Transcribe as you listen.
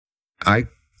I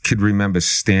could remember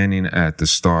standing at the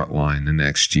start line the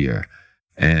next year,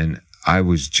 and I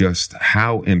was just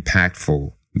how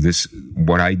impactful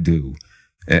what I do,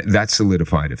 that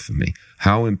solidified it for me.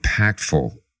 How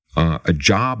impactful a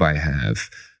job I have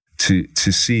to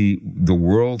see the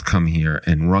world come here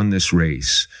and run this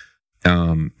race.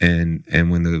 And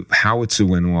when the howitzer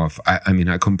went off, I mean,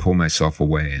 I couldn't pull myself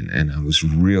away, and I was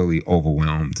really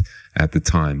overwhelmed at the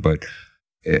time. But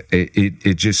it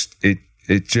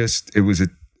was a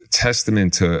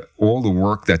testament to all the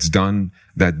work that's done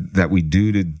that we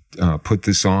do to put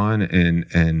this on,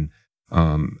 and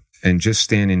just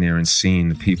standing there and seeing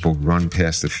the people run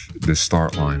past the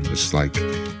start line was like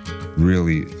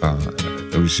really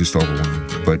it was just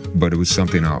overwhelming. But it was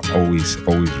something I'll always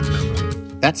remember.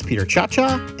 That's Peter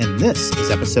Ciaccia, and this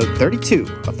is episode 32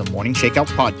 of the Morning Shakeout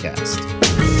podcast.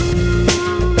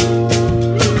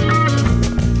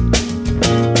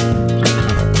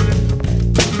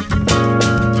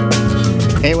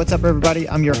 Hey, what's up, everybody?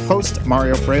 I'm your host,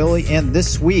 Mario Fraioli, and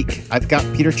this week I've got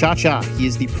Peter Ciaccia. He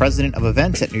is the president of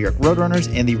events at New York Roadrunners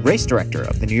and the race director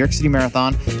of the New York City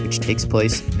Marathon, which takes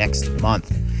place next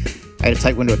month. I had a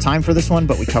tight window of time for this one,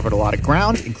 but we covered a lot of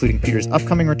ground, including Peter's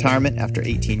upcoming retirement after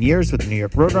 18 years with the New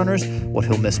York Roadrunners, what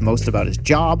he'll miss most about his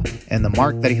job, and the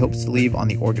mark that he hopes to leave on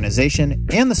the organization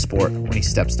and the sport when he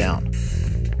steps down.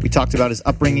 We talked about his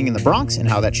upbringing in the Bronx and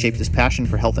how that shaped his passion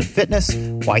for health and fitness,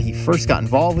 why he first got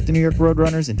involved with the New York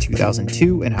Roadrunners in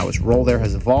 2002 and how his role there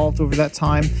has evolved over that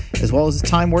time, as well as his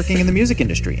time working in the music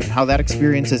industry and how that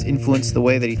experience has influenced the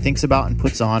way that he thinks about and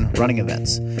puts on running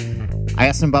events. I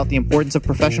asked him about the importance of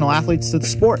professional athletes to the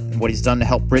sport and what he's done to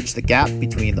help bridge the gap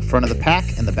between the front of the pack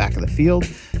and the back of the field.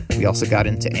 We also got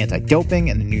into anti-doping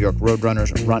and the New York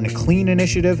Roadrunners Run Clean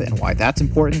initiative and why that's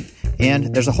important.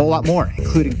 And there's a whole lot more,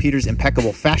 including Peter's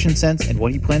impeccable fashion sense and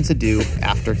what he plans to do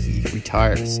after he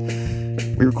retires.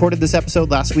 We recorded this episode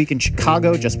last week in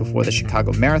Chicago, just before the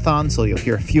Chicago Marathon, so you'll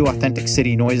hear a few authentic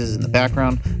city noises in the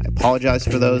background. I apologize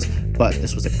for those, but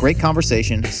this was a great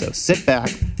conversation, so sit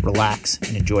back, relax,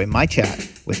 and enjoy my chat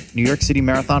with New York City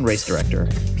Marathon race director,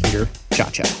 Peter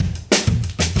Ciaccia.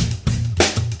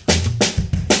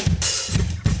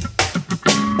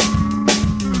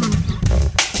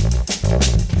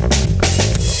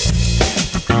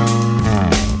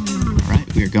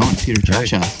 Going. Peter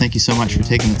Ciaccia, thank you so much for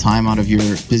taking the time out of your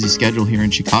busy schedule here in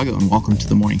Chicago, and welcome to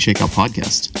the Morning Shakeout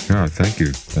podcast. Yeah, thank you.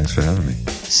 Thanks for having me.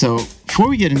 So before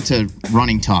we get into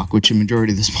running talk, which a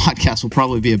majority of this podcast will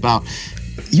probably be about,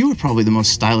 you are probably the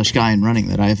most stylish guy in running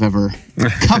that I have ever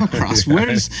come across. Where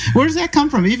does that come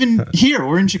from? Even here,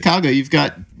 we're in Chicago. You've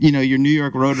got, your New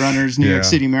York Roadrunners, New York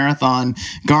City Marathon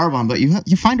garb on, but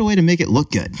you find a way to make it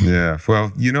look good. Yeah.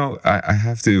 Well, I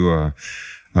have to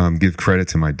give credit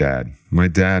to my dad. My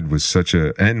dad was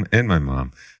and my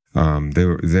mom. They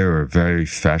were a very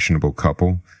fashionable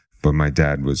couple, but my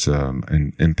dad was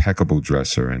an impeccable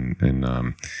dresser.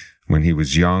 And when he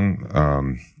was young,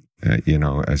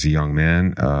 as a young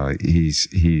man,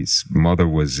 his mother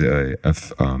was a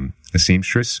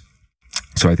seamstress.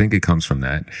 So I think it comes from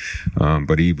that.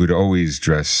 But he would always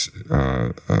dress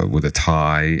with a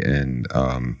tie and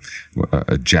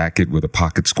a jacket with a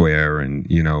pocket square, and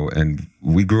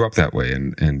we grew up that way.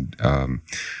 And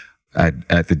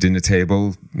at the dinner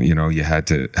table, you had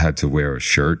to wear a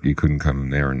shirt. You couldn't come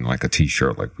there in like a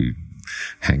t-shirt like we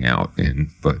hang out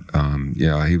in. But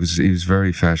he was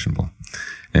very fashionable,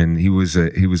 and he was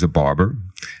a barber,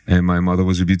 and my mother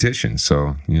was a beautician.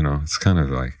 So it's kind of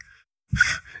like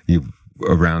you.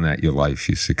 Around that, your life,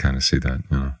 you kind of see that.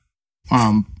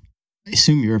 I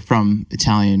assume you're from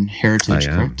Italian heritage,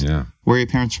 correct? Yeah. Where are your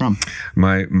parents from?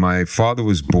 My father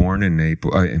was born in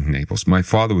Naples. My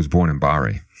father was born in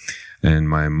Bari, and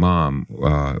my mom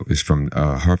is from.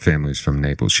 Her family is from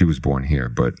Naples. She was born here,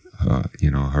 but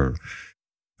her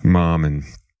mom and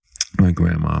my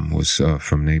grandmom was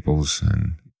from Naples,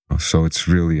 and so it's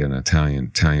really an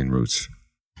Italian roots.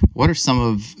 What are some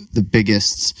of the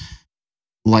biggest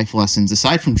life lessons,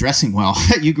 aside from dressing well,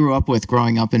 that you grew up with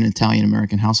growing up in an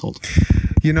Italian-American household?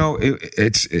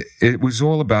 It was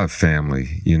all about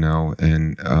family,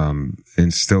 and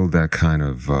instilled that kind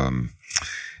of,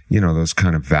 those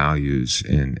kind of values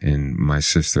in my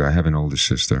sister. I have an older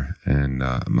sister, and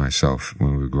myself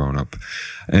when we were growing up.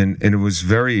 And it was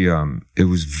very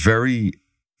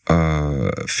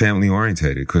family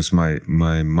orientated, because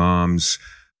my mom's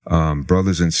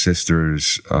brothers and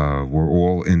sisters were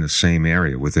all in the same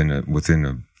area within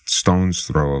a stone's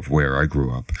throw of where I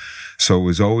grew up. So it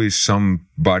was always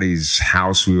somebody's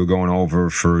house we were going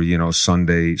over for,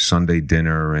 Sunday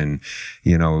dinner. And,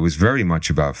 it was very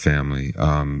much about family.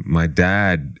 My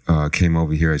dad came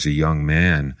over here as a young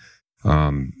man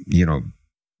you know,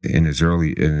 in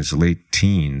his late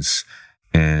teens,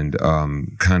 and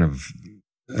kind of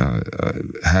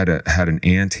had an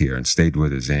aunt here and stayed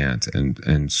with his aunt,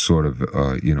 and sort of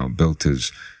you know, built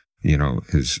his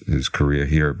career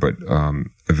here. But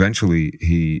eventually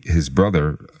his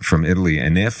brother from Italy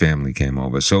and their family came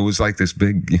over, so it was like this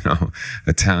big, you know,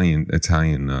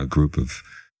 Italian group of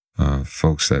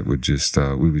folks that would just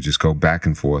we would just go back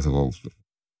and forth all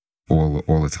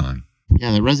the time.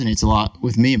 Yeah, that resonates a lot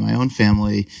with me. My own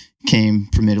family came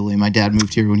from Italy. My dad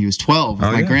moved here when he was 12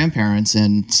 with my grandparents,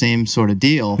 and same sort of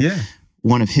deal. Yeah.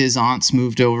 One of his aunts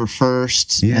moved over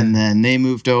first, and then they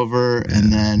moved over,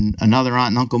 and then another aunt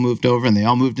and uncle moved over, and they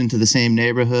all moved into the same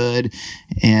neighborhood.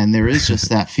 And there is just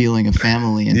that feeling of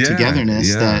family and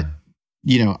togetherness that,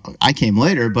 you know, I came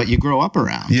later, but you grow up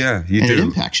around. Yeah, you do. And it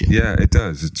impacts you. Yeah, it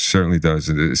does. It certainly does.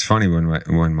 It's funny when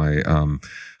my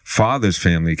father's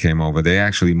family came over, they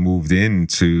actually moved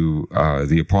into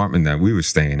the apartment that we were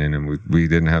staying in, and we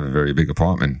didn't have a very big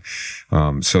apartment.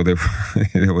 So there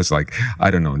was like,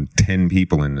 I don't know, 10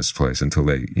 people in this place until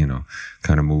they, you know,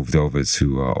 kind of moved over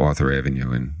to Arthur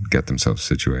Avenue and get themselves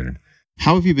situated.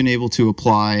 How have you been able to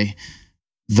apply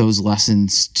those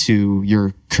lessons to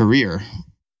your career,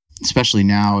 especially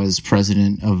now as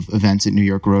president of events at New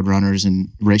York Roadrunners and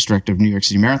race director of New York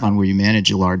City Marathon, where you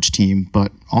manage a large team,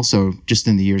 but also just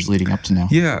in the years leading up to now?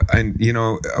 Yeah, and you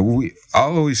know,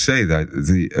 I'll always say that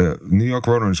the New York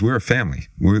Roadrunners, we're a family.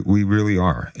 We really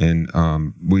are, and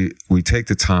we take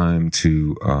the time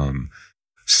to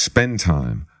spend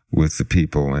time with the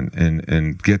people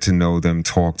and get to know them,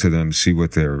 talk to them, see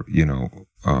what they're, you know,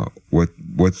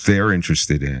 what they're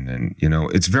interested in. And, you know,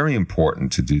 it's very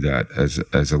important to do that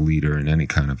as a leader in any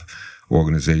kind of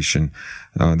organization.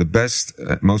 The best,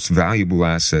 most valuable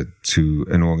asset to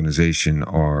an organization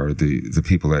are the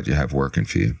people that you have working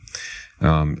for you.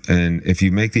 And if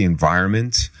you make the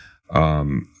environment,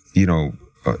 you know,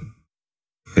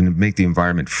 and make the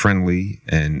environment friendly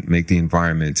and make the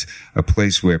environment a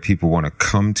place where people want to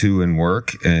come to and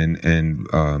work and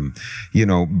you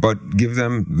know, but give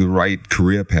them the right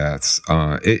career paths.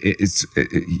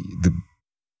 The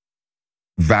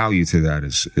value to that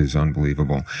is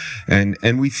unbelievable.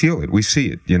 And we feel it. We see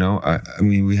it, you know. I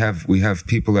mean, we have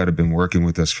people that have been working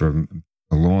with us for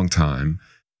a long time.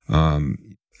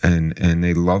 And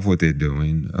they love what they're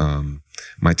doing.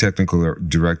 My technical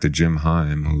director, Jim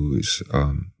Heim, who is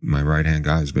my right-hand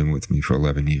guy, has been with me for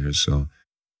 11 years. So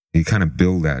you kind of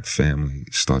build that family,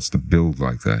 starts to build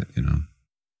like that, you know.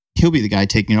 He'll be the guy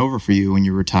taking over for you when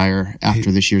you retire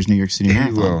after this year's New York City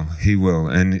Marathon. He will.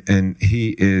 And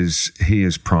he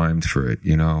is primed for it,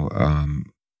 you know.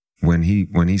 When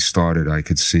he started, I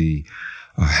could see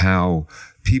how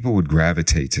people would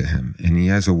gravitate to him, and he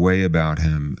has a way about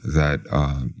him that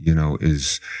you know,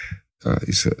 he's an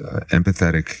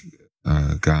empathetic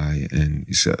guy, and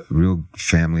he's a real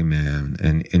family man,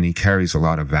 and he carries a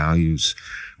lot of values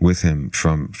with him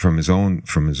from his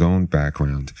own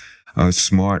background.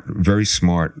 Smart, very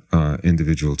smart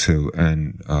individual too,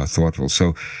 and thoughtful.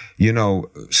 So, you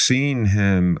know, seeing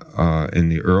him in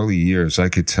the early years, I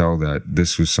could tell that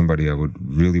this was somebody I would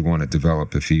really want to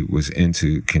develop if he was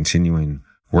into continuing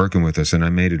working with us. And I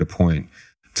made it a point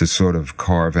to sort of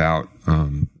carve out,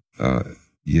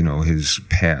 you know, his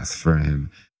path for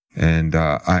him. And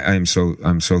I'm so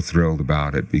thrilled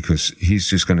about it, because he's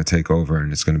just going to take over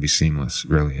and it's going to be seamless.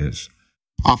 It really is.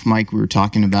 Off mic, we were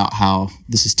talking about how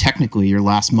this is technically your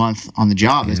last month on the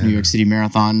job as New York City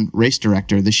Marathon race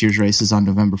director. This year's race is on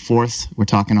November 4th. We're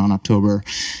talking on October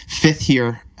 5th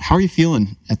here. How are you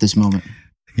feeling at this moment?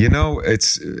 You know,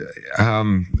 it's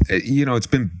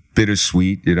been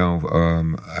bittersweet. You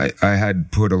know, I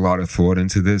had put a lot of thought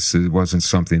into this. It wasn't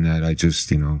something that I just,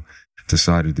 you know,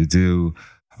 decided to do.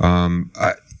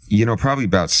 Probably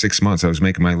about 6 months, I was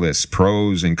making my list,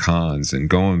 pros and cons, and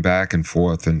going back and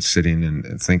forth and sitting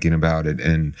and thinking about it.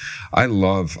 And I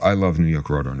love New York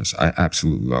Roadrunners. I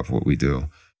absolutely love what we do.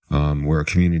 We're a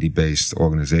community-based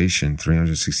organization,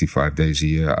 365 days a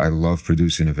year. I love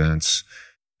producing events.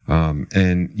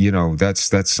 And, you know,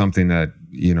 that's something that,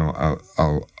 you know,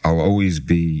 I'll always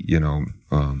be, you know,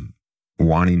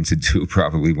 wanting to do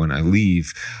probably when I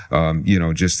leave, you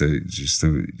know, just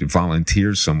to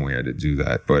volunteer somewhere to do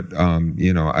that. But,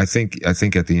 you know, I think at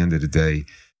the end of the day,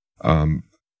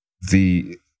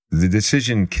 the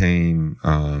decision came,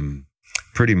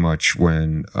 pretty much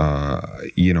when,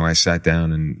 you know, I sat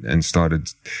down and started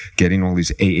getting all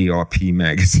these AARP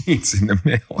magazines in the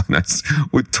mail, and I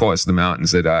would toss them out and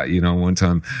said, you know, one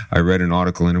time I read an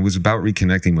article and it was about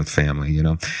reconnecting with family, you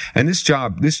know, and this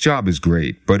job is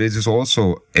great, but it is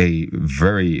also a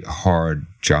very hard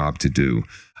job to do.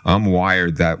 I'm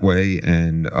wired that way.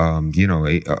 And,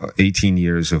 18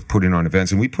 years of putting on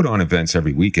events, and we put on events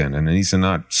every weekend, and these are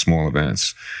not small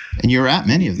events. And you're at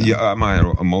many of them. Yeah, I'm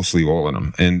at mostly all of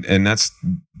them. And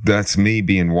that's me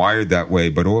being wired that way,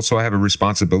 but also I have a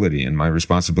responsibility, and my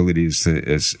responsibility is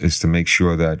to make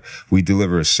sure that we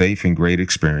deliver a safe and great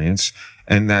experience,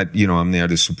 and that, I'm there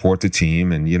to support the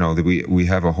team, and, that we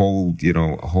have a whole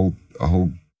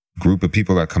group of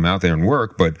people that come out there and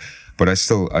work, but I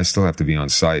still have to be on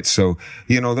site. So,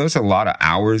 there's a lot of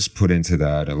hours put into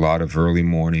that, a lot of early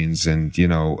mornings, and,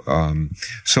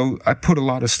 so I put a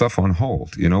lot of stuff on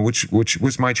hold, which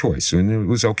was my choice, and it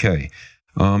was okay.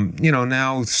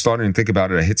 Now starting to think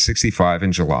about it, I hit 65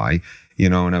 in July,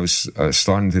 and I was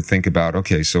starting to think about,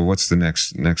 okay, so what's the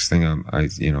next thing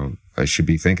I should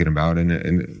be thinking about? And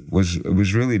it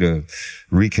was really to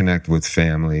reconnect with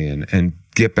family and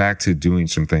get back to doing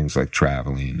some things like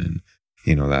traveling and,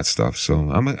 that stuff.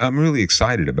 So I'm really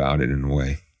excited about it in a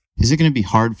way. Is it going to be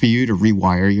hard for you to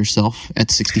rewire yourself at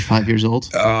 65 years old?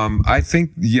 I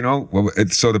think,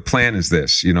 so the plan is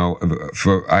this,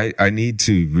 I need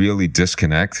to really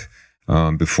disconnect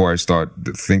before I start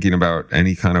thinking about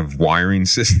any kind of wiring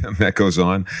system that goes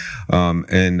on.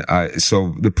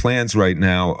 So the plans right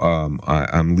now,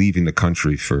 I'm leaving the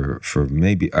country for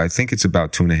maybe, I think it's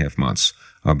about 2.5 months.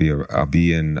 I'll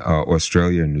be in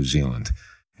Australia and New Zealand.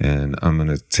 And I'm going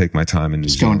to take my time in New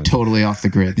Zealand. Going totally off the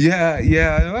grid.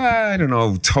 Yeah. I don't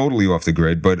know, totally off the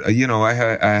grid. But, I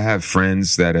have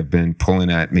friends that have been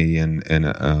pulling at me, and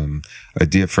a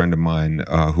dear friend of mine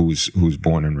who was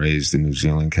born and raised in New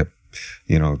Zealand kept,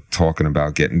 talking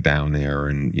about getting down there,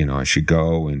 and, I should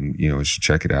go, and, I should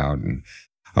check it out. And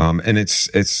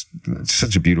it's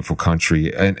such a beautiful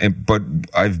country. But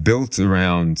I've built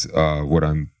around what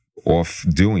I'm off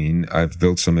doing. I've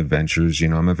built some adventures.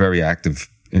 I'm a very active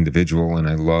individual, and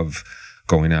I love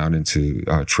going out into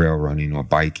trail running or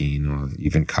biking or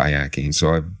even kayaking.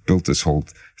 So I've built this whole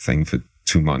thing for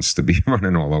 2 months to be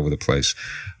running all over the place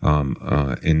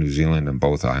in New Zealand and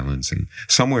both islands. And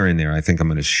somewhere in there, I think I'm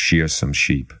going to shear some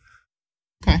sheep.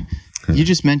 Okay. You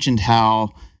just mentioned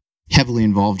how heavily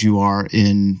involved you are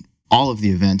in all of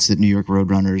the events that New York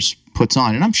Roadrunners puts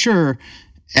on. And I'm sure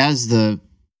as the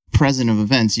president of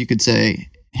events, you could say,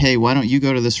 hey, why don't you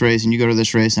go to this race and you go to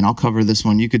this race and I'll cover this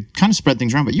one. You could kind of spread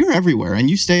things around, but you're everywhere and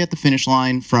you stay at the finish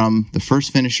line from the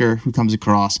first finisher who comes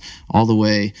across all the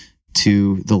way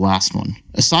to the last one.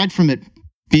 Aside from it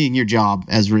being your job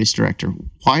as race director,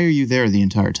 why are you there the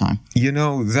entire time?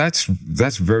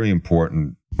 That's very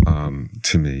important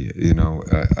to me.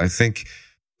 I think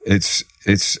it's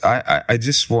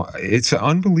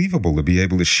unbelievable to be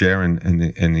able to share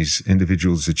in these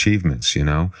individuals' achievements,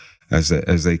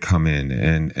 as they come in,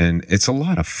 and it's a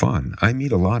lot of fun. I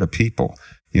meet a lot of people,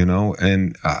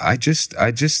 and I just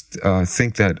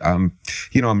think that, I'm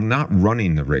not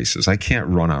running the races. I can't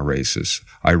run our races.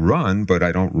 I run, but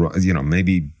I don't run,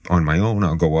 maybe on my own,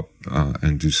 I'll go up,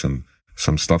 and do some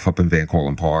stuff up in Van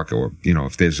Cortlandt Park, or,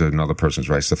 if there's another person's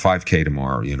race, the 5K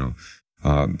tomorrow,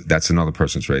 that's another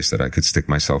person's race that I could stick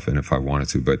myself in if I wanted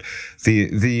to. But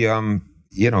the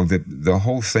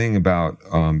whole thing about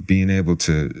being able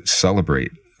to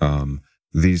celebrate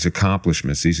these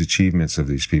accomplishments, these achievements of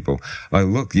these people.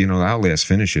 Look, our last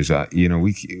finishes,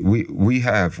 we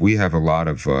have a lot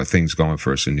of things going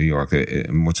for us in New York.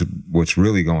 And what's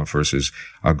really going for us is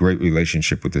a great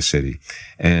relationship with the city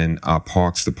and our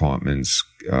parks department's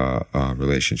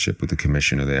relationship with the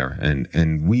commissioner there.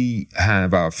 And we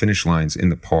have our finish lines in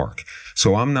the park.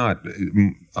 So I'm not,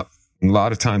 a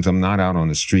lot of times I'm not out on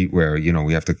the street where,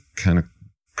 we have to kind of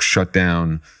shut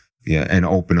down and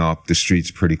open up the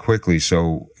streets pretty quickly.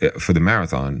 So for the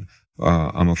marathon,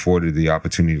 I'm afforded the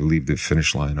opportunity to leave the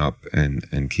finish line up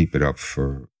and keep it up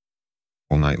for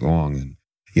all night long. And,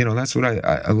 that's what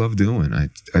I love doing. I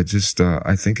just,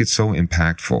 I think it's so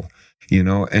impactful,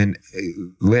 and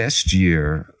last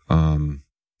year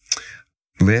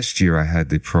I had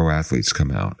the pro athletes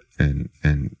come out and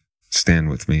stand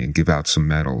with me and give out some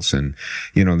medals. And,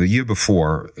 the year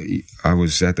before, I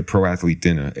was at the pro athlete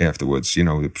dinner afterwards.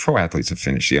 The pro athletes have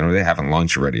finished, they're having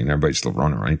lunch already and everybody's still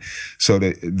running, right? So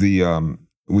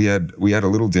we had a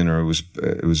little dinner. It was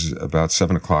about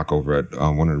 7:00 over at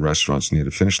one of the restaurants near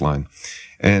the finish line.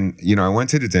 And, I went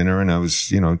to the dinner and I was,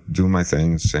 doing my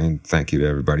thing, saying thank you to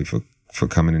everybody for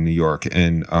coming to New York.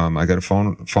 And, I got a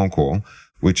phone call,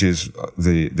 which is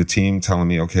the team telling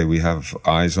me, okay, we have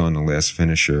eyes on the last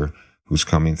finisher who's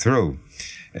coming through.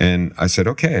 And I said,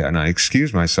 okay. And I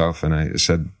excused myself and I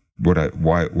said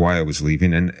why I was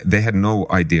leaving. And they had no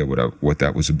idea what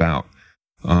that was about.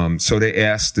 So they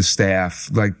asked the staff,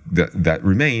 like, that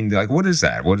remained, like, what is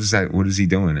that? What is that? What is he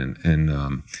doing?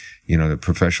 And the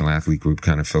professional athlete group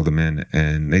kind of filled him in,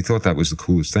 and they thought that was the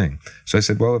coolest thing. So I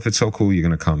said, well, if it's so cool, you're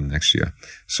going to come next year.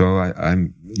 So I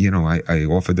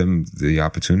offered them the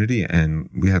opportunity, and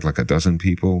we had like a dozen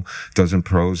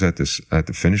pros at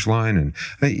the finish line. And,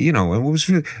 and it was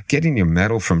really getting your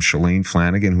medal from Shalane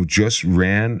Flanagan, who just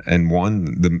ran and won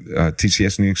the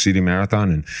TCS New York City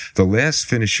Marathon. And the last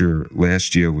finisher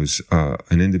last year was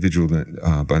an individual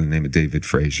by the name of David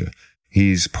Frazier.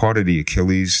 He's part of the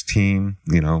Achilles team,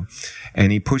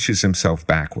 and he pushes himself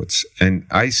backwards. And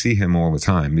I see him all the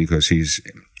time because he's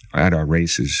at our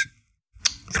races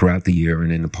throughout the year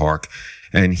and in the park.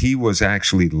 And he was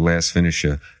actually the last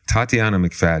finisher. Tatiana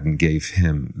McFadden gave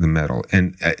him the medal.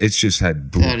 And it's just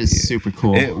had... That is super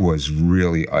cool. It was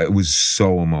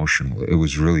so emotional. It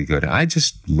was really good. I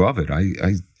just love it.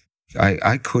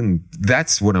 I couldn't...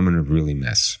 That's what I'm going to really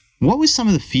miss. What was some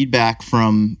of the feedback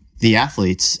from the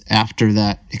athletes after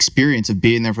that experience of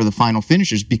being there for the final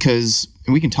finishers? Because,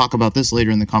 and we can talk about this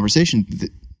later in the conversation,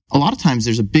 a lot of times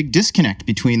there's a big disconnect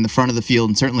between the front of the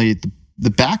field and certainly the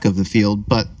back of the field,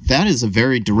 but that is a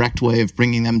very direct way of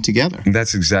bringing them together. And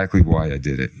that's exactly why I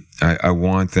did it. I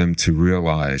want them to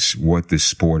realize what this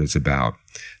sport is about.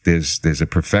 There's a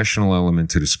professional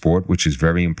element to the sport, which is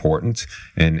very important,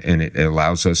 and it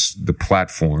allows us the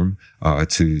platform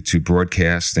to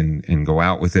broadcast and go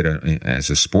out with it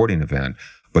as a sporting event.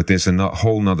 But there's a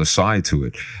whole nother side to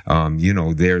it.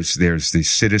 There's the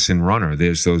citizen runner.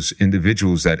 There's those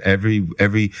individuals that every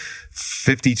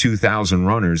 52,000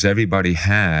 runners, everybody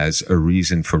has a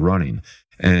reason for running.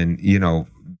 And,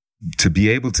 to be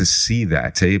able to see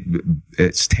that,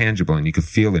 it's tangible and you can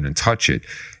feel it and touch it.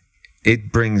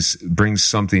 It brings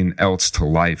something else to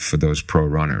life for those pro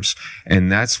runners.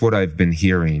 And that's what I've been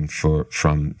hearing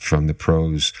from the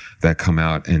pros that come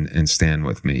out and stand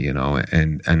with me, and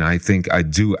I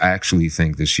do actually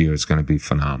think this year is going to be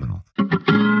phenomenal.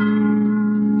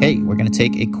 Hey, we're going to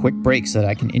take a quick break so that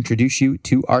I can introduce you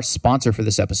to our sponsor for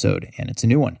this episode. And it's a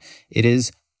new one. It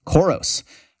is Coros.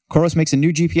 Coros makes a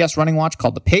new GPS running watch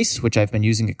called the Pace, which I've been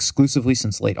using exclusively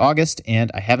since late August, and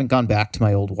I haven't gone back to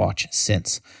my old watch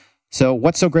since. So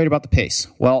what's so great about the Pace?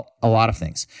 Well, a lot of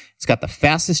things. It's got the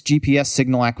fastest GPS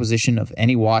signal acquisition of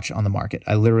any watch on the market.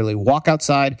 I literally walk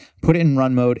outside, put it in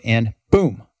run mode, and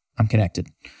boom, I'm connected.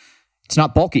 It's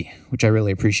not bulky, which I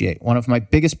really appreciate. One of my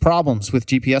biggest problems with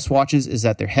GPS watches is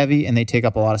that they're heavy and they take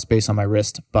up a lot of space on my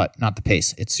wrist, but not the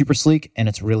Pace. It's super sleek and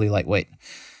it's really lightweight.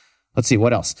 Let's see,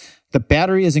 what else? The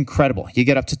battery is incredible. You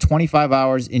get up to 25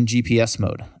 hours in GPS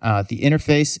mode. The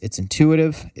interface, it's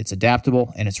intuitive, it's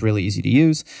adaptable, and it's really easy to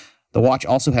use. The watch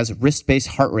also has wrist-based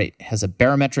heart rate, has a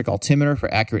barometric altimeter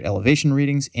for accurate elevation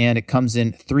readings, and it comes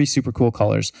in 3 super cool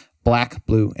colors, black,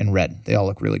 blue, and red. They all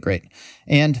look really great.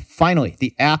 And finally,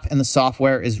 the app and the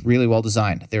software is really well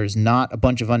designed. There is not a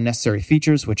bunch of unnecessary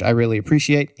features, which I really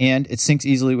appreciate, and it syncs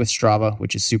easily with Strava,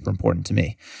 which is super important to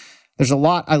me. There's a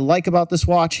lot I like about this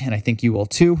watch, and I think you will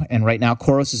too. And right now,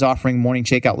 Coros is offering Morning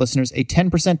Shakeout listeners a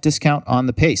 10% discount on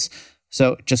the Pace.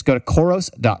 So just go to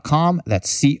Coros.com,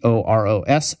 that's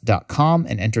Coros.com,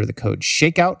 and enter the code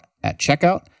SHAKEOUT at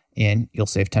checkout, and you'll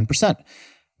save 10%.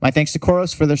 My thanks to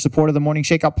Coros for their support of the Morning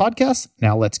Shakeout podcast.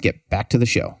 Now let's get back to the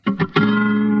show.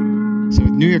 So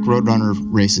New York Roadrunner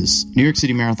races, New York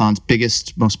City Marathon's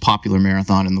biggest, most popular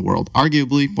marathon in the world,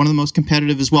 arguably one of the most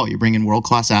competitive as well. You bring in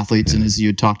world-class athletes, and as you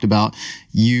had talked about,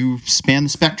 you span the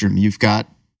spectrum. You've got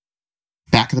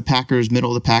back of the packers, middle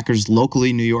of the packers.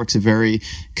 Locally, New York's a very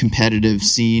competitive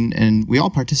scene, and we all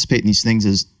participate in these things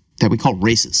that we call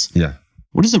races. Yeah.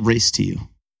 What is a race to you?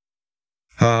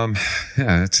 Yeah,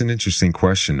 that's an interesting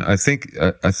question. I think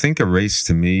a race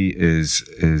to me is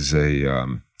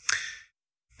a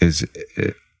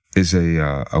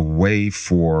way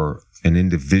for an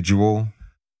individual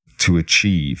to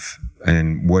achieve,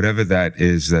 and whatever that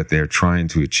is that they're trying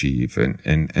to achieve,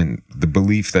 and the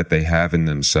belief that they have in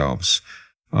themselves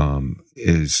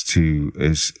it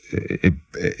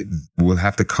will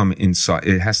have to come inside.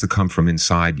 It has to come from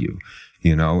inside you,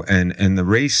 and the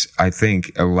race, I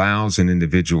think, allows an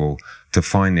individual to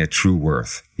find their true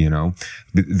worth.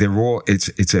 They're all,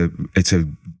 it's a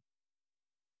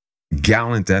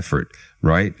gallant effort,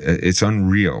 right? It's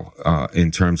unreal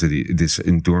in terms of this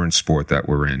endurance sport that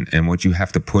we're in, and what you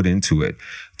have to put into it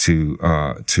to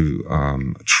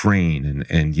train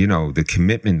and the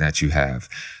commitment that you have.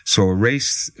 So a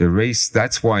race.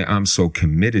 That's why I'm so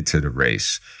committed to the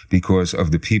race, because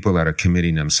of the people that are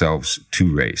committing themselves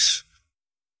to race.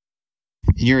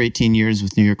 In your 18 years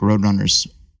with New York Roadrunners,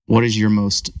 what is your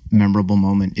most memorable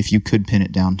moment, if you could pin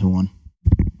it down to one?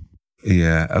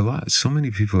 Yeah, so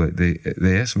many people, they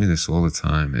ask me this all the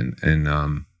time, and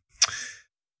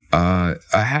I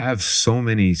have so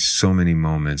many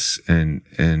moments, and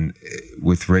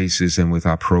with races and with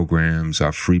our programs,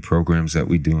 our free programs that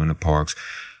we do in the parks.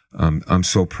 I'm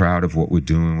so proud of what we're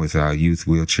doing with our youth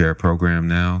wheelchair program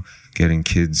now, getting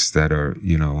kids that are,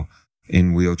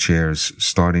 in wheelchairs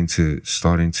starting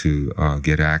to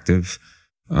get active.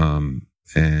 The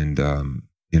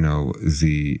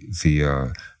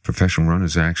professional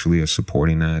runners actually are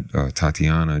supporting that.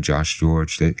 Tatiana, Josh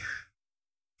George, they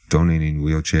donating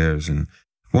wheelchairs. And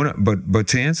but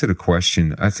to answer the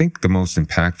question, I think the most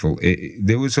impactful,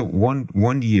 there was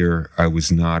one year I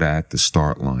was not at the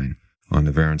start line on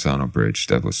the Verrazano Bridge.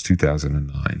 That was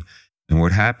 2009. And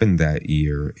what happened that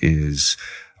year is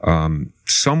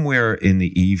somewhere in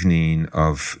the evening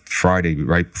of Friday,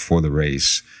 right before the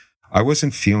race, I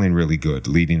wasn't feeling really good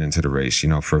leading into the race,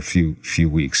 for a few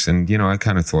weeks. And, I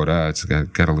kind of thought, it's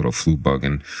got a little flu bug.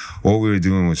 And all we were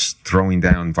doing was throwing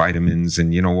down vitamins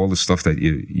and, all the stuff that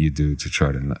you do to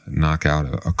try to knock out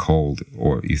a cold,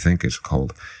 or you think it's a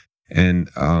cold. And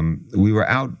we were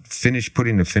out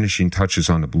putting the finishing touches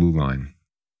on the blue line.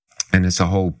 And it's a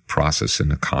whole process in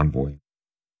the convoy.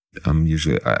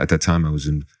 Usually, at that time, I was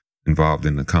involved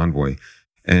in the convoy.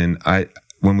 And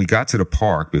when we got to the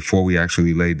park, before we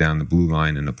actually laid down the blue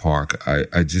line in the park,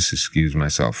 I just excused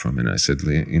myself from it. I said,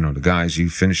 the guys, you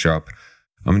finish up.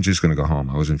 I'm just going to go home.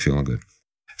 I wasn't feeling good.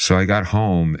 So I got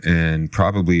home, and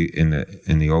probably in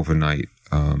the overnight,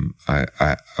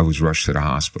 I was rushed to the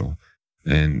hospital.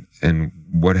 And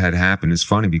what had happened is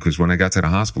funny, because when I got to the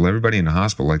hospital, everybody in the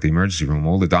hospital, like the emergency room,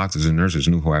 all the doctors and nurses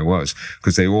knew who I was,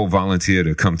 because they all volunteered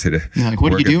to come to the. Yeah, like,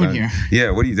 what are you doing here? Yeah,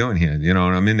 what are you doing here? And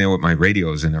I'm in there with my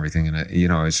radios and everything, and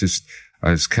it's just,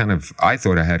 I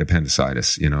thought I had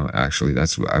appendicitis. Actually,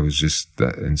 I was just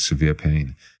in severe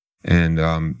pain, and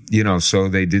so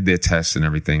they did their tests and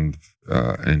everything,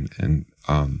 and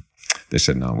they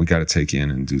said, no, we got to take you in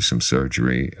and do some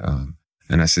surgery.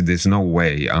 And I said, there's no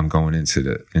way I'm going into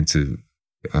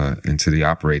the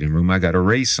operating room. I got a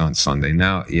race on Sunday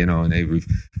now, and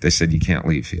they said, you can't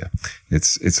leave here.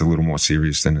 It's a little more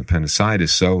serious than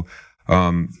appendicitis. So,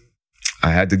 I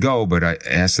had to go, but I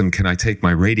asked them, can I take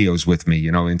my radios with me,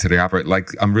 into the like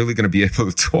I'm really going to be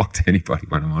able to talk to anybody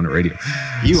when I'm on the radio.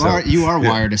 You are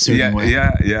wired a certain way.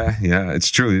 Yeah. It's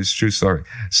true. It's a true story.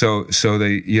 So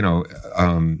they,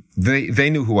 they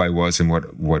knew who I was and what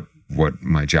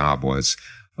my job was.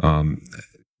 After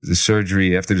the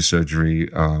surgery,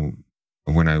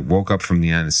 when I woke up from the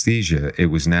anesthesia, it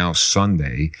was now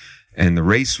Sunday and the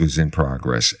race was in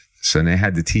progress. So they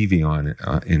had the TV on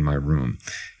in my room.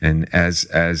 And as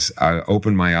I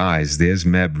opened my eyes, there's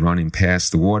Meb running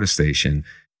past the water station.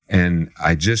 And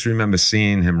I just remember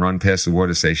seeing him run past the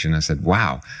water station. I said,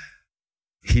 wow,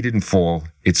 he didn't fall.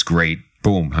 It's great.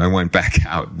 Boom. I went back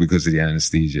out because of the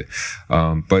anesthesia.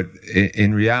 But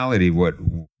in reality, what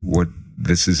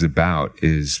this is about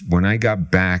is when I got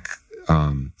back,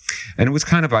 and it was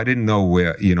kind of, I didn't know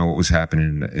where, what was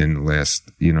happening in the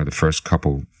last, the first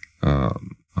couple,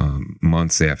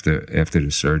 months after the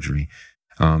surgery.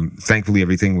 Thankfully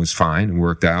everything was fine and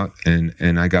worked out.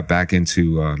 And I got back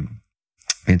into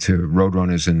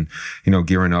Roadrunners and,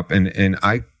 gearing up. And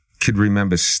I could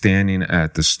remember standing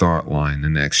at the start line the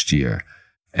next year.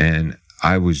 And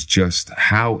I was just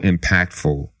how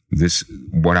impactful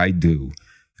what I do,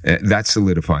 that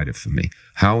solidified it for me.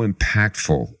 How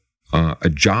impactful a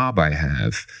job I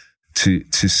have to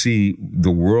see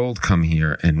the world come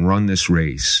here and run this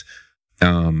race.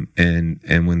 And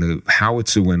when the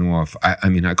howitzer went off, I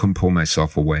couldn't pull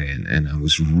myself away, and I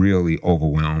was really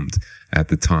overwhelmed at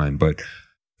the time. But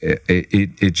it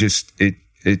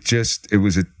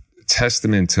was a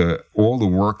testament to all the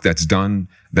work that's done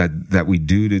that we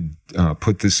do to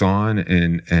put this on,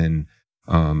 and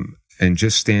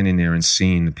just standing there and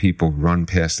seeing the people run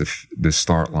past the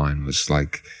start line was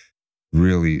like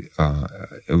really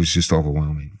it was just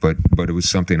overwhelming. But it was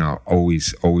something I'll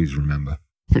always remember.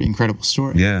 Pretty incredible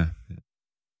story. Yeah.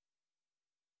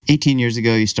 18 years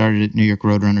ago, you started at New York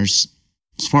Roadrunners.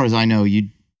 As far as I know, you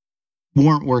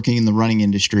weren't working in the running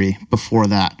industry before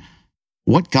that.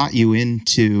 What got you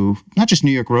into not just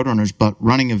New York Roadrunners, but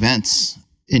running events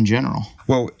in general?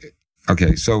 Well,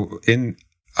 okay. So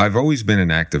I've always been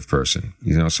an active person,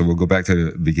 so we'll go back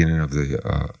to the beginning of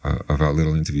of our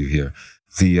little interview here.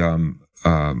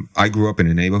 I grew up in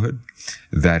a neighborhood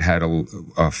that had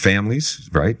families,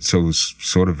 right? So it was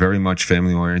sort of very much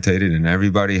family orientated, and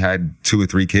everybody had 2 or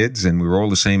 3 kids, and we were all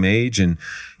the same age, and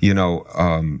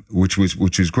which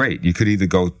was great. You could either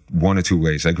go one or two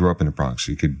ways. I grew up in the Bronx.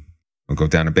 You could go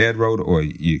down a bad road, or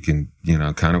you can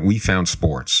we found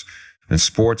sports. And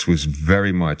sports was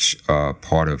very much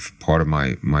part of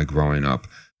my growing up.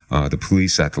 The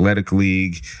police athletic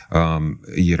league,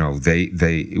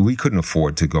 we couldn't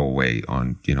afford to go away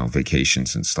on,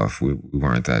 vacations and stuff. We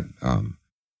weren't that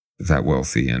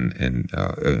wealthy, and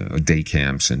day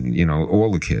camps and,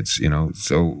 all the kids,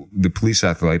 so the police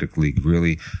athletic league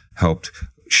really helped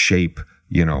shape,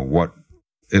 what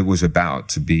it was about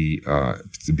to be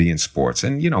in sports.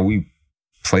 And, we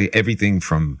play everything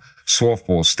from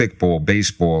softball, stickball,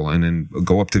 baseball, and then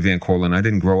go up to Van Cortlandt. I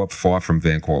didn't grow up far from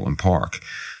Van Cortlandt Park.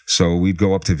 So we'd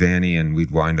go up to Vanny and we'd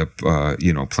wind up,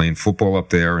 playing football up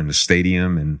there in the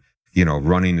stadium and,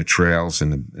 running the trails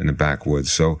in the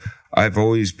backwoods. So I've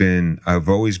always been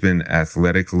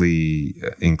athletically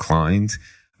inclined,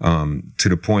 to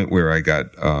the point where I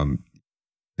got, and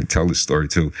tell this story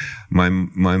too. My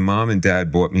mom and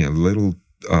dad bought me a little,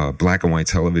 black and white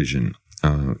television,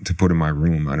 to put in my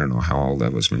room. I don't know how old I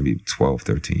was, maybe 12,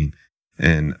 13.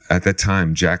 And at that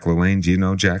time, Jack LaLanne, do you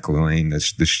know Jack LaLanne?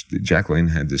 Jack LaLanne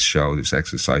had this show, this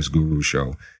exercise guru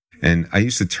show. And I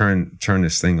used to turn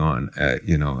this thing on at, I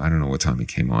don't know what time it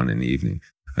came on in the evening.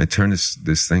 I turned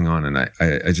this thing on, and I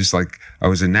just I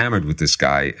was enamored with this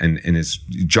guy and his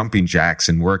jumping jacks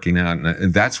and working out.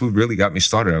 And that's what really got me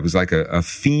started. I was like a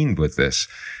fiend with this.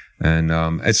 And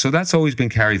so that's always been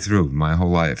carried through my whole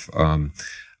life.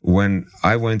 When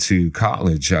I went to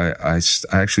college, I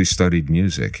actually studied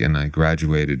music, and I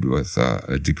graduated with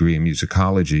a degree in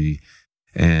musicology.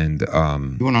 And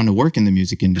you went on to work in the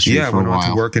music industry. Yeah, I went on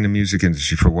to work in the music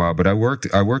industry for a while. But I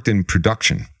worked in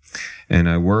production, and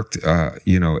I worked,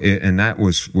 and that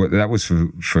was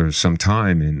for some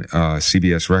time in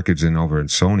CBS Records and over at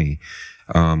Sony.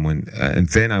 And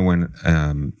then I went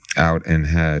out and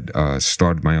had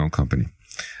started my own company.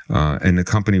 And the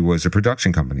company was a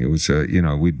production company. It was,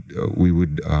 we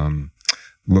would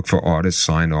look for artists,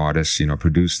 sign artists,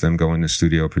 produce them, go in the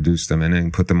studio, produce them, and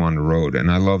then put them on the road.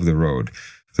 And I love the road.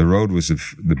 The road was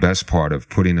the best part of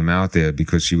putting them out there,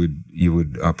 because you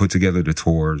would put together the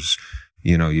tours.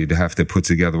 You'd have to put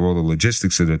together all the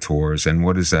logistics of the tours, and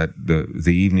what is the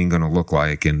evening going to look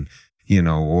like, and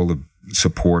all the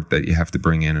support that you have to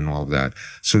bring in and all of that.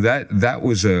 So that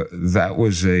was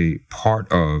a part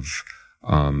of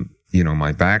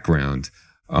my background.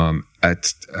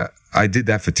 I did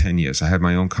that for 10 years. I had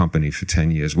my own company for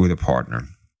 10 years with a partner.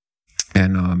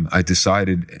 And, I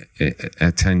decided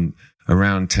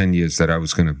around 10 years that I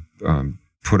was going to,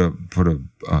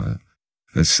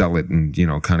 sell it and,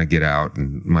 kind of get out,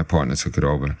 and my partner took it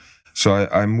over. So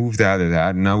I moved out of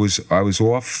that, and I was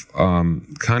off,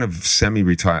 kind of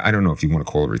semi-retired. I don't know if you want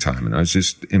to call it retirement. I was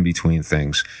just in between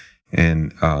things.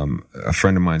 And a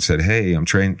friend of mine said, "Hey, I'm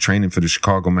training for the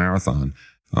Chicago Marathon.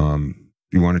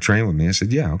 You want to train with me?" I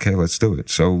said, "Yeah, okay, let's do it."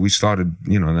 So we started,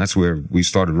 and that's where we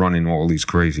started running all these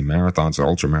crazy marathons,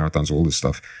 ultra marathons, all this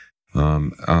stuff.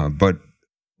 But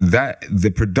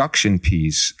the production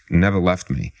piece never left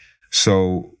me.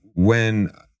 So when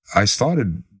I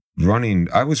started running,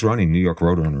 I was running New York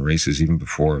Roadrunner races even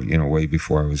before, way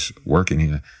before I was working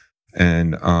here.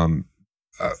 And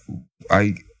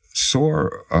I saw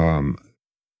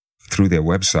through their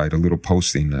website a little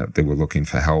posting that they were looking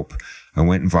for help. I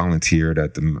went and volunteered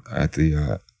at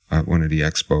one of the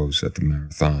expos at the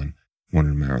marathon, one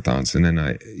of the marathons, and then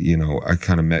I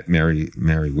kind of met Mary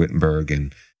Wittenberg,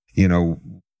 and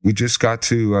we just got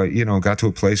to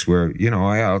a place where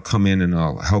I'll come in and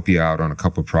I'll help you out on a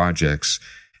couple of projects.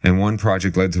 And one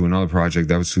project led to another project.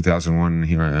 That was 2001, and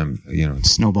here I am.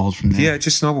 Snowballed from there. Yeah, it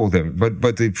just snowballed there.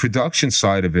 But the production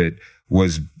side of it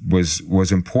was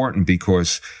important,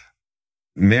 because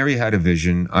Mary had a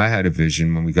vision, I had a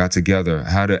vision when we got together,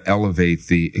 how to elevate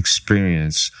the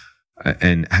experience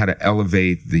and how to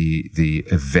elevate the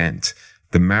event.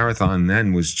 The marathon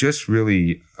then was just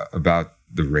really about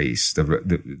the race, the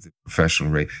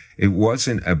professional race. It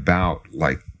wasn't about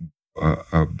like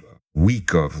a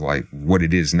week of like what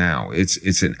it is now.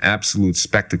 It's an absolute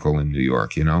spectacle in New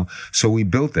York, So we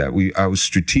built that. I was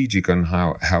strategic on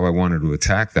how I wanted to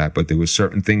attack that, but there were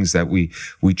certain things that we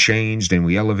changed and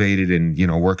we elevated, and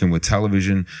working with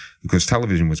television, because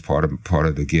television was part of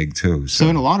the gig too. So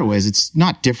in a lot of ways, it's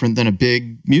not different than a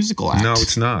big musical act. No,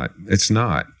 it's not.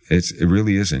 It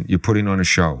really isn't. You're putting on a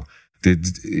show.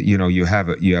 You have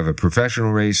a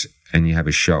professional race and you have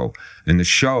a show, and the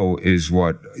show is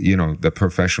what the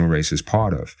professional race is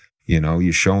part of.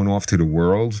 You're showing off to the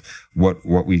world what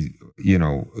we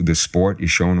the sport. You're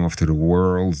showing off to the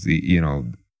world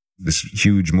this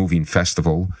huge moving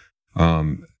festival,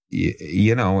 and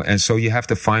so you have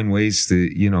to find ways to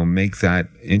make that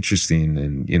interesting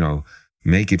and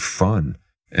make it fun,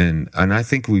 and I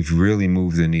think we've really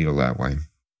moved the needle that way.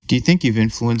 Do you think you've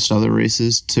influenced other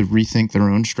races to rethink their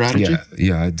own strategy?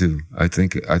 Yeah, I do. I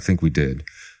think we did.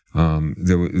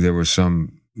 There were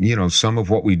some, some of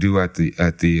what we do at the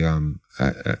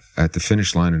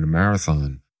finish line in the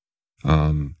marathon,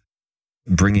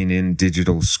 bringing in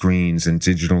digital screens and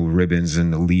digital ribbons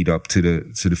and the lead up to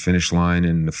the finish line,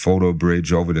 and the photo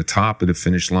bridge over the top of the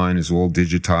finish line is all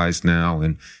digitized now.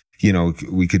 And,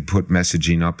 we could put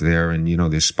messaging up there, and,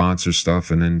 there's sponsor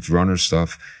stuff and then runner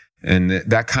stuff. And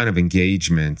that kind of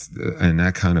engagement and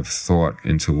that kind of thought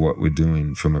into what we're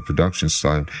doing from a production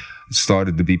side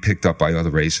started to be picked up by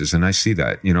other races. And I see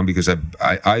that, because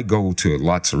I go to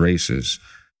lots of races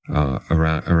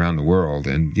around the world,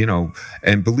 and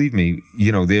and believe me,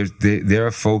 there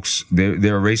are folks,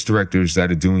 there are race directors that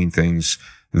are doing things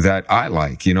that I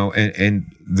like, and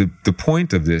the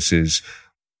point of this is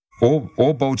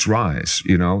all boats rise.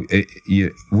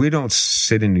 We don't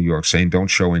sit in New York saying don't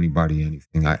show anybody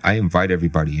anything. I invite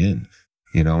everybody in,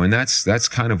 and that's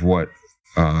kind of what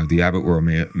the Abbott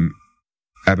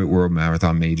World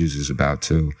Marathon Majors is about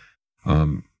too.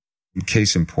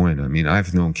 Case in point,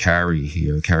 I've known Carrie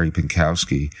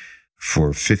Pinkowski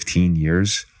for 15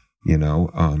 years,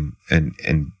 and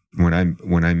when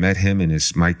I met him and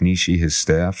his Mike Nishi, his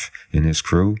staff and his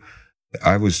crew,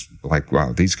 I was like,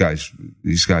 wow, these guys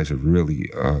are really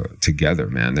together,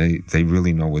 man. They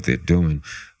really know what they're doing.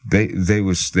 They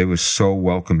were so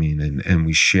welcoming, and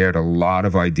we shared a lot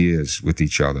of ideas with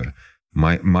each other.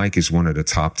 Mike is one of the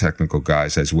top technical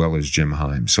guys, as well as Jim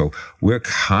Heim. So we're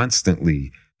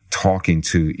constantly talking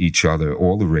to each other,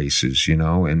 all the races,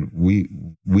 and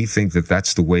we think that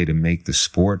that's the way to make the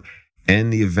sport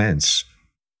and the events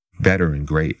better and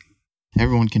great.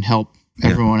 Everyone can help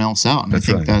everyone else out. And I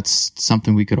think that's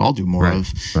something we could all do more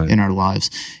of in our lives.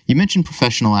 You mentioned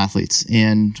professional athletes,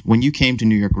 and when you came to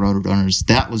New York Roadrunners,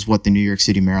 that was what the New York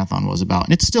City Marathon was about.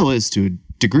 And it still is to a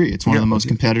degree. It's one of the most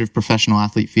competitive professional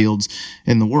athlete fields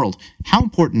in the world. How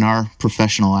important are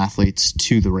professional athletes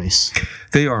to the race?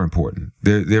 They are important.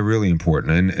 They're really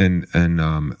important.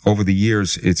 And over the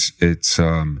years, it's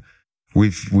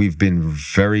we've been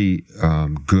very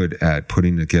good at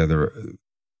putting together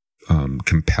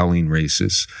compelling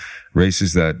races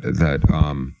that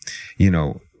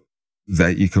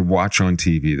that you could watch on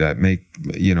TV, that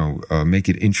make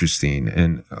it interesting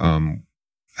and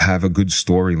have a good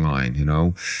storyline,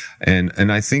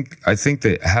 and I think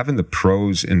that having the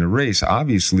pros in the race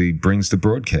obviously brings the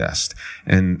broadcast,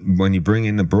 and when you bring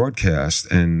in the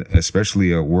broadcast, and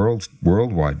especially a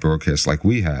worldwide broadcast like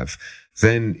we have,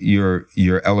 then you're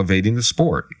elevating the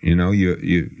sport.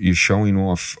 You're showing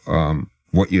off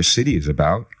what your city is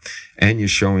about, and you're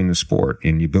showing the sport,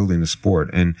 and you're building the sport.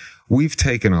 And we've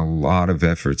taken a lot of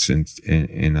efforts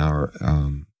in our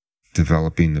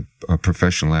developing a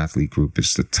professional athlete group.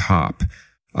 Is the top,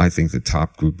 I think, the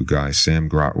top group of guys: Sam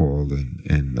Grotwald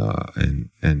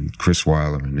and Chris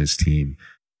Weiler and his team.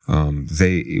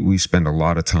 We spend a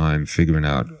lot of time figuring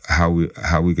out how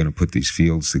we're going to put these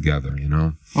fields together.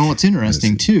 Well, it's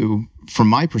interesting too. From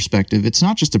my perspective, it's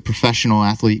not just a professional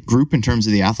athlete group in terms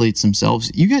of the athletes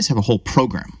themselves. You guys have a whole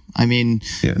program. You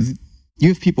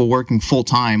have people working full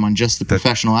time on just the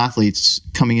professional athletes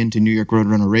coming into New York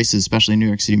Roadrunner races, especially New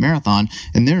York City Marathon,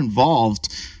 and they're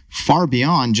involved far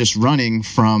beyond just running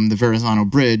from the Verrazano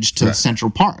Bridge to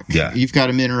Central Park. Yeah. You've got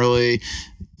them in early.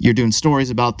 You're doing stories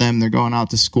about them. They're going out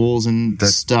to schools and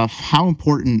stuff. How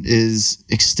important is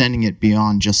extending it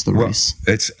beyond just the race?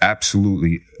 It's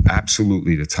absolutely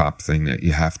the top thing that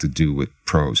you have to do with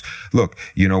pros. Look,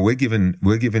 we're giving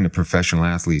the professional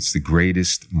athletes the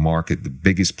greatest market, the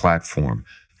biggest platform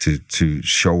to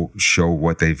show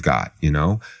what they've got,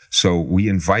 So we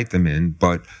invite them in,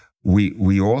 but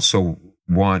we also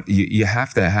want, you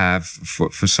have to have,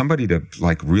 for somebody to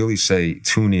really say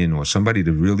tune in, or somebody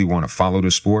to really want to follow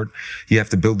the sport, you have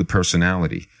to build the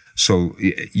personality. So,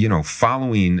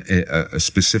 following a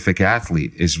specific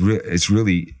athlete is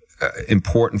really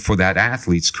important for that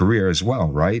athlete's career as well,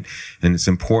 right? And it's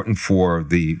important for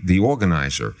the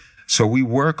organizer. So we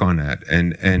work on that,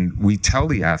 and we tell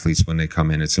the athletes when they come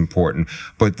in it's important.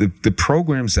 But the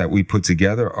programs that we put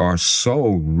together are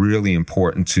so really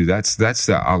important too. That's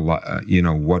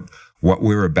what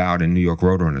we're about in New York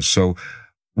Roadrunners. So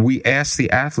we ask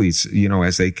the athletes,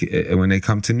 when they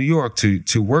come to New York,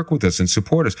 to work with us and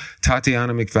support us.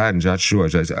 Tatiana McFadden, Josh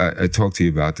George, I talked to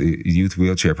you about the youth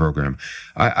wheelchair program.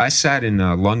 I sat in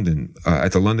London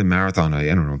at the London Marathon,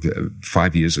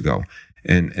 5 years ago.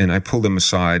 And I pulled them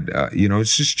aside,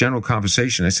 it's just general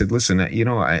conversation. I said, listen,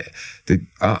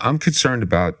 I'm concerned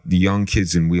about the young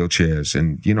kids in wheelchairs.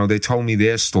 And, they told me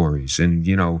their stories. And,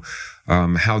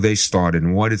 how they started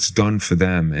and what it's done for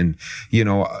them. And,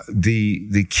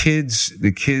 the kids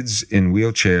in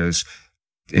wheelchairs,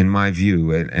 in my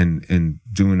view, and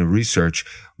doing the research,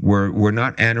 were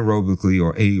not anaerobically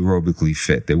or aerobically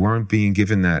fit. They weren't being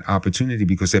given that opportunity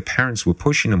because their parents were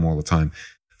pushing them all the time.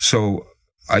 So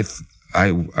I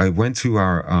went to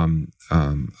our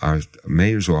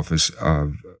mayor's office.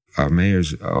 Our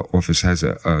mayor's office has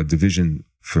a division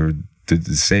for the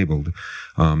disabled,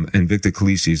 and Victor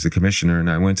Calisi is the commissioner. And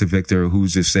I went to Victor,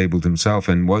 who's disabled himself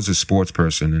and was a sports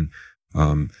person,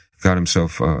 and got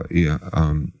himself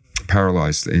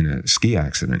paralyzed in a ski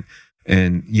accident.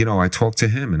 And, I talked to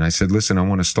him and I said, listen, I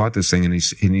want to start this thing. And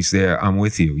he's there. I'm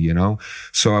with you,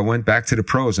 So I went back to the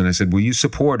pros and I said, will you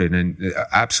support it? And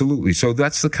absolutely. So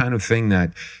that's the kind of thing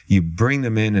that you bring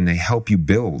them in and they help you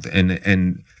build,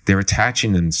 and they're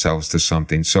attaching themselves to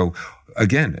something. So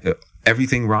again,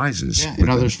 everything rises. Yeah, and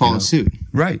others follow suit.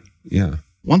 Right. Yeah.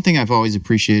 One thing I've always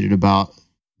appreciated about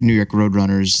New York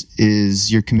Roadrunners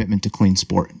is your commitment to clean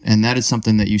sport. And that is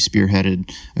something that you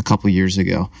spearheaded a couple of years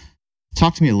ago.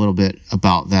 Talk to me a little bit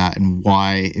about that and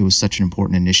why it was such an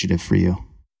important initiative for you.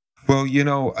 Well,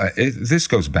 this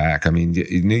goes back. I mean,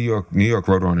 New York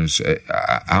Roadrunners,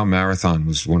 our marathon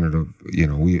was one of the,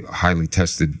 we highly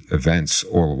tested events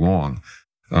all along.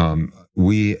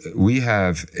 We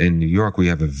have in New York, we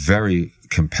have a very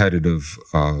competitive,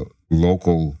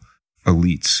 local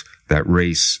elites that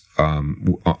race,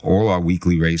 all our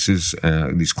weekly races,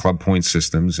 these club point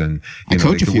systems, and I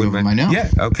coach a few of them. I know.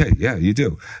 Yeah, okay, yeah, you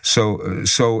do.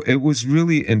 So it was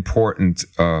really important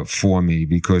for me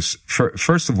because,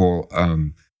 first of all,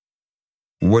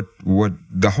 what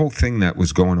the whole thing that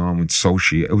was going on with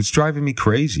Ciaccia, it was driving me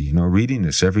crazy. Reading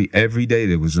this every day,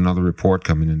 there was another report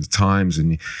coming in the Times,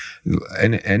 and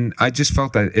I just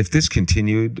felt that if this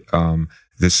continued,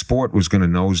 the sport was going to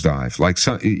nosedive. Like,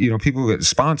 people,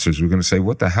 sponsors were going to say,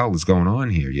 what the hell is going on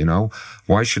here?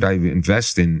 Why should I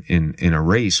invest in a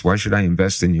race? Why should I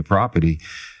invest in your property?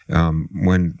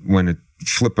 When it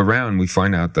flip around, we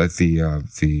find out that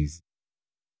the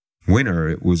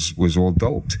winner was all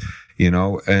doped,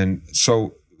 and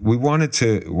so we wanted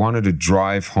to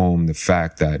drive home the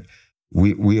fact that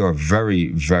we are very,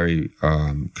 very,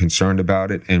 concerned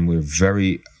about it, and we're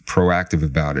very proactive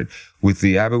about it. With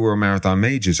the Abbey World Marathon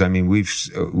Majors, I mean, we've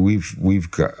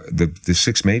got the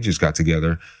 6 majors got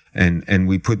together and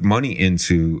we put money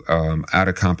into, out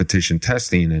of competition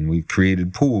testing, and we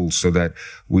created pools so that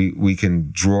we can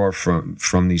draw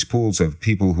from these pools of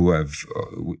people who have,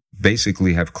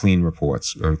 basically have clean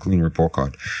reports or a clean report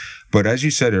card. But as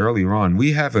you said earlier on,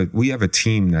 we have a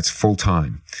team that's full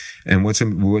time, and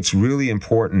what's really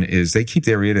important is they keep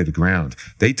their ear to the ground.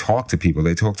 They talk to people,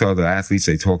 they talk to other athletes,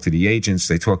 they talk to the agents,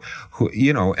 they talk,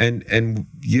 you kind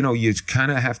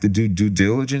of have to do due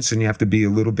diligence, and you have to be a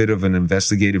little bit of an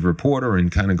investigative reporter and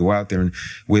kind of go out there, and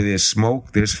where there's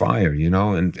smoke, there's fire,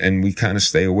 and we kind of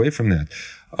stay away from that.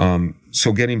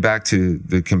 So getting back to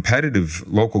the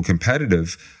local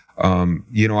competitive.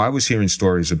 I was hearing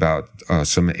stories about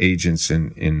some agents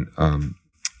in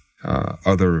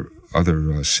other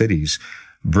cities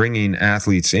bringing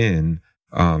athletes in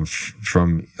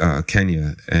from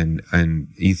Kenya and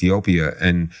Ethiopia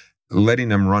and letting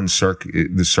them run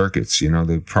the circuits,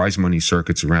 the prize money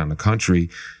circuits around the country,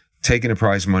 taking the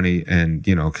prize money and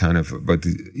and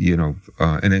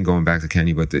then going back to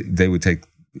Kenya, but they would take.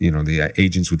 The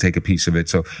agents would take a piece of it.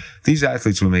 So these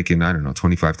athletes were making, I don't know,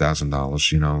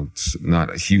 $25,000. It's not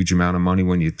a huge amount of money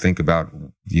when you think about,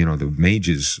 the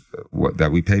majors that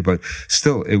we pay. But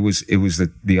still, it was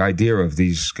the idea of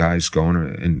these guys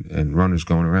going and runners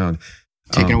going around.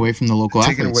 Taken away from the local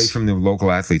athletes. Taken away from the local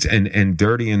athletes and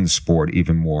dirtying the sport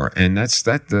even more. And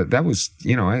that was,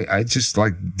 I just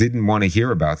didn't want to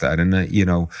hear about that. And that,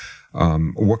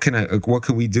 what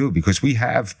can we do? Because we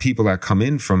have people that come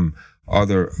in from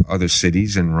other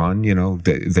cities and run,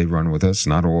 they run with us.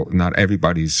 Not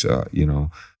everybody's, a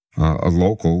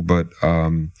local, but,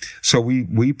 so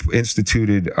we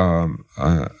instituted, a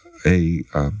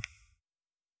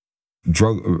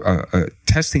drug,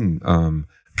 testing,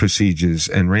 procedures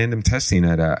and random testing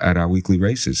at our weekly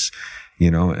races,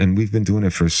 and we've been doing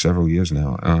it for several years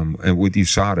now, and with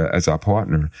USADA as our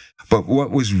partner. But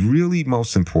what was really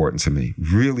most important to me,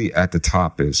 really at the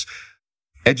top, is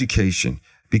education.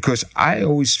 Because I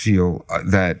always feel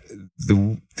that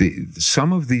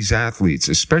some of these athletes,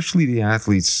 especially the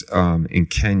athletes in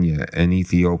Kenya and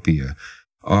Ethiopia,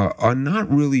 are not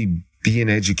really being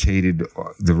educated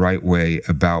the right way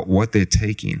about what they're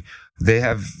taking. they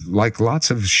have like lots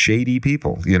of shady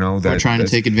people, that are trying to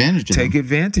take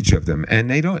advantage of them. And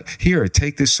they don't, here,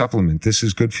 take this supplement. This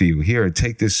is good for you. Here,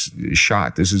 take this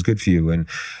shot. This is good for you. And,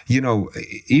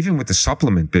 even with the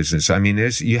supplement business, I mean,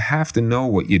 you have to know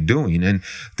what you're doing. And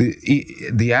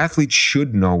the athletes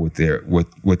should know what they're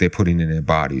putting in their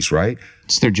bodies, right?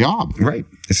 It's their job. Right.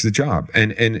 It's the job.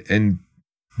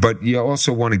 But you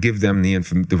also want to give them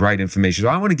the right information. So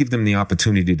I want to give them the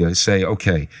opportunity to say,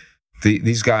 okay,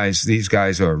 these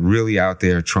guys are really out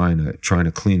there trying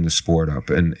to clean the sport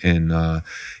up, and I'm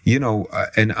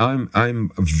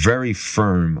very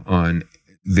firm on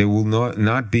there will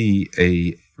not be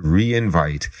a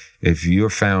re-invite if you're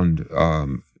found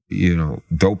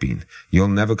doping. You'll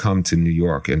never come to New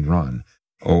York and run,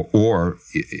 or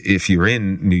if you're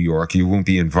in New York, you won't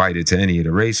be invited to any of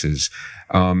the races.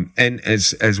 And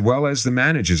as well as the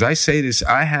managers, I say this,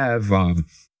 I have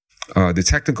the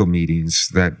technical meetings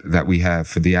that we have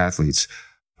for the athletes.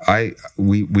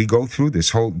 We go through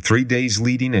this whole 3 days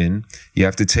leading in. You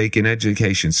have to take an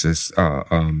education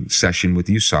session with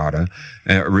USADA,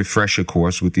 a refresher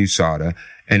course with USADA.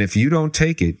 And if you don't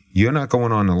take it, you're not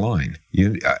going on the line.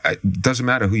 It doesn't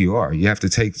matter who you are. You have to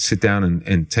sit down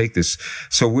and take this.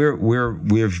 So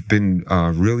we've been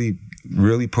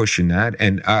really pushing that.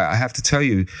 And I have to tell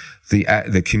you,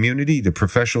 the community, the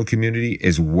professional community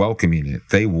is welcoming it.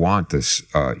 They want this,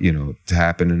 to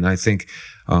happen. And I think,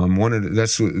 that's one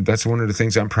of the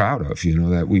things I'm proud of,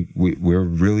 that we're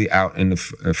really out in the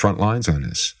front lines on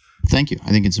this. Thank you.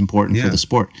 I think it's important for the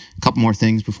sport. A couple more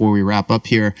things before we wrap up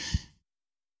here.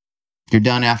 You're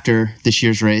done after this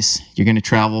year's race. You're going to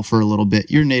travel for a little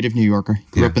bit. You're a native New Yorker.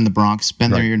 Grew up in the Bronx.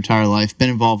 Been there your entire life. Been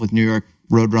involved with New York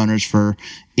Roadrunners for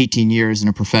 18 years in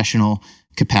a professional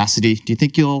capacity. Do you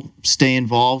think you'll stay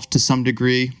involved to some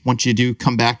degree once you do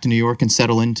come back to New York and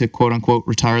settle into quote unquote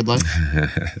retired life?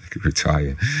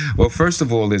 Retire. Well, first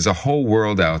of all, there's a whole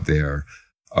world out there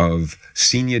of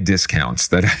senior discounts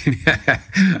that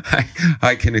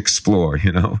I can explore,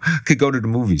 I could go to the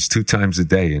movies 2 times a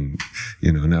day and,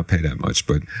 not pay that much.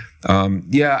 But,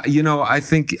 I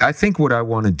think what I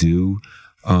want to do,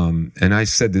 and I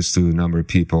said this to a number of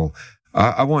people,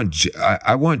 I want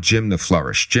Jim to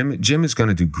flourish. Jim is going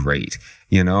to do great,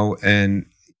 and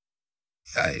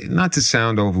not to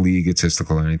sound overly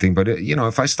egotistical or anything, but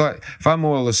if I'm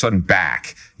all of a sudden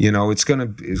back, it's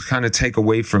kind of take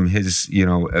away from his,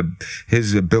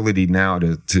 his ability now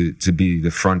to be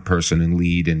the front person and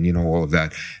lead and, all of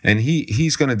that. And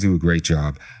he's going to do a great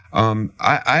job.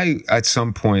 I at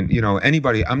some point,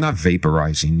 anybody, I'm not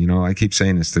vaporizing, I keep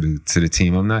saying this to the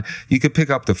team. You could pick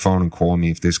up the phone and call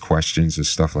me if there's questions or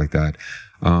stuff like that.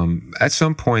 At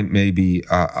some point, maybe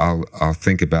I'll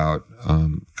think about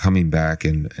coming back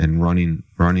and running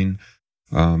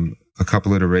a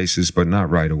couple of the races, but not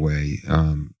right away,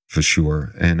 for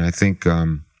sure. And I think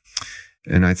the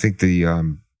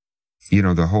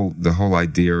the whole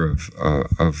idea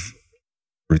of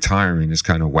retiring is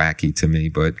kind of wacky to me,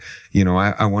 but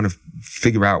I want to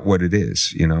figure out what it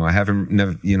is. I haven't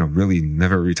really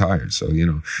never retired, so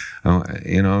I'm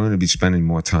going to be spending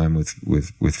more time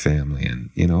with family,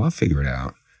 and I'll figure it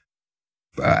out.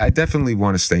 But I definitely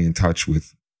want to stay in touch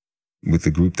with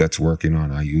the group that's working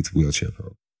on our youth wheelchair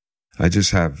program. I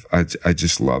just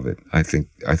love it. I think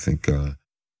the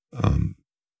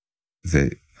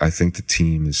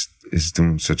team is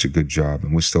doing such a good job,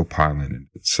 and we're still piloting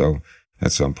it. So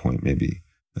at some point, maybe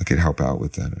I could help out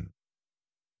with that.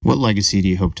 What legacy do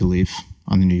you hope to leave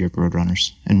on the New York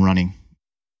Roadrunners and running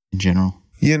in general?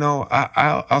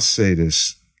 I'll say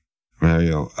this,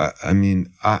 Mario.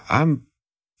 I'm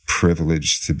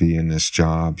privileged to be in this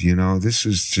job. This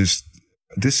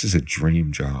is a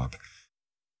dream job.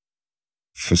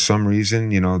 For some reason,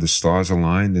 the stars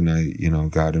aligned and I,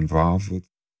 got involved with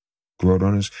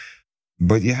Roadrunners.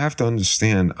 But you have to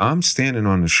understand, I'm standing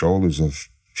on the shoulders of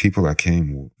people that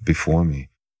came before me.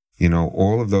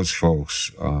 All of those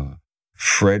folks,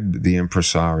 Fred, the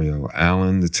impresario,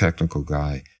 Alan, the technical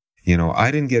guy.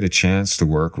 I didn't get a chance to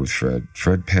work with Fred.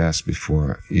 Fred passed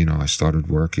before, I started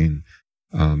working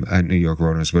at New York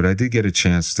Roadrunners, but I did get a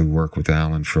chance to work with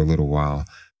Alan for a little while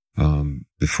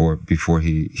before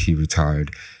he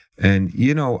retired. And,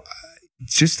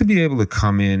 just to be able to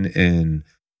come in and,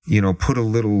 put a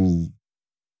little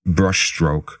brush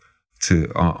stroke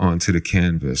onto the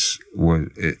canvas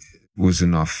was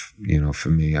enough, for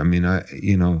me.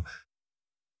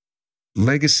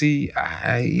 Legacy,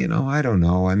 I don't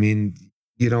know.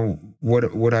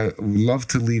 What I love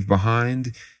to leave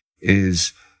behind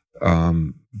is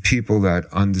people that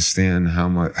understand how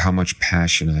much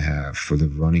passion I have for the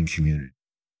running community,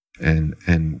 and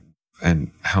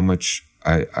how much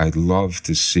I love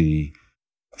to see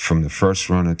from the first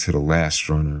runner to the last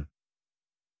runner,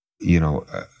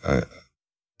 a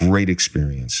great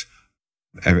experience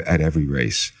at every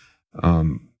race.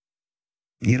 I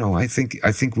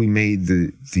think we made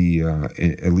the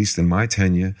at least in my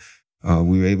tenure,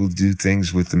 we were able to do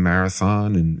things with the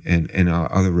marathon and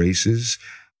other races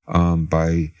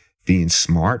by being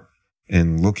smart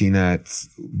and looking at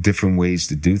different ways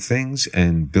to do things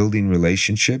and building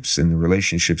relationships and the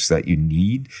relationships that you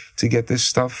need to get this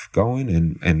stuff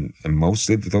going. And most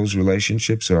of those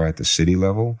relationships are at the city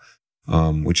level,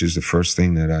 which is the first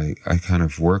thing that I kind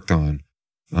of worked on,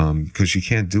 because you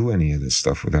can't do any of this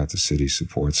stuff without the city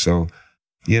support. So,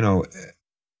 being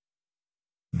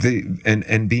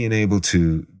able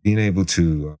to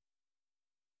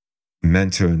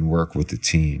mentor and work with the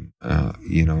team,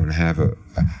 and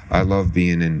I love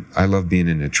being in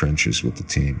the trenches with the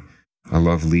team. I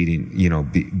love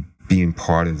leading, being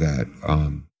part of that.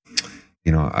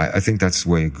 I think that's the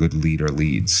way a good leader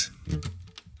leads.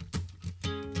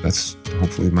 That's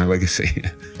hopefully my legacy.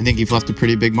 I think you've left a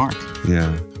pretty big mark.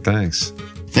 Yeah, thanks.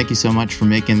 Thank you so much for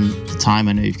making the time.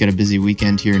 I know you've got a busy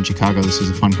weekend here in Chicago. This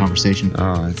was a fun conversation.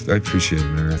 Oh, I appreciate it,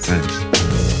 Mara. Thanks.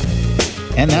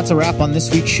 And that's a wrap on this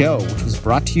week's show, which was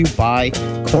brought to you by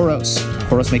Coros.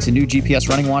 Coros makes a new GPS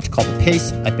running watch called the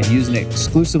Pace. I've been using it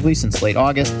exclusively since late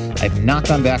August. I've not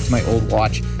gone back to my old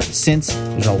watch since.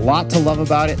 There's a lot to love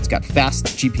about it. It's got fast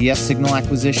GPS signal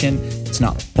acquisition. It's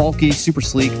not bulky, super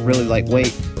sleek, really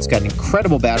lightweight. It's got an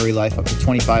incredible battery life, up to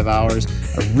 25 hours.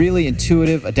 A really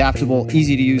intuitive, adaptable,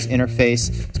 easy-to-use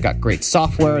interface. It's got great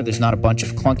software. There's not a bunch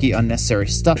of clunky, unnecessary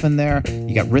stuff in there.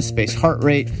 You got wrist-based heart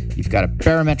rate. You've got a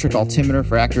barometric altimeter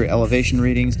for accurate elevation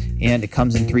readings, and it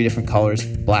comes in 3 different colors: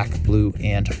 black, blue,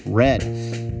 and red.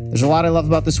 There's a lot I love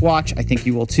about this watch. I think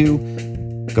you will too.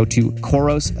 Go to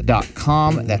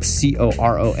Coros.com, that's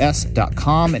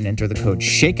COROS.com, and enter the code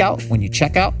SHAKEOUT when you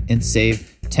check out and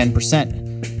save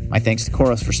 10%. My thanks to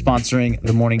Coros for sponsoring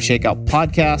the Morning Shakeout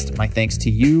podcast. My thanks to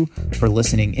you for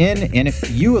listening in. And if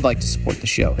you would like to support the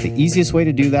show, the easiest way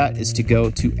to do that is to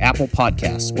go to Apple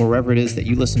Podcasts or wherever it is that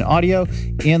you listen to audio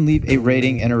and leave a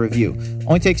rating and a review.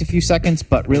 Only takes a few seconds,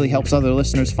 but really helps other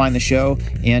listeners find the show,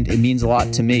 and it means a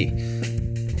lot to me.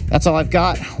 That's all I've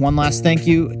got. One last thank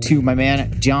you to my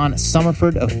man, John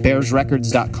Summerford of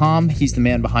BearsRecords.com. He's the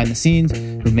man behind the scenes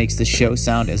who makes this show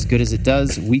sound as good as it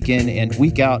does week in and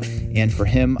week out. And for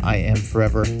him, I am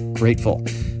forever grateful.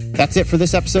 That's it for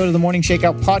this episode of the Morning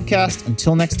Shakeout podcast.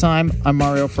 Until next time, I'm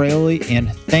Mario Fraioli,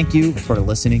 and thank you for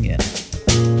listening in.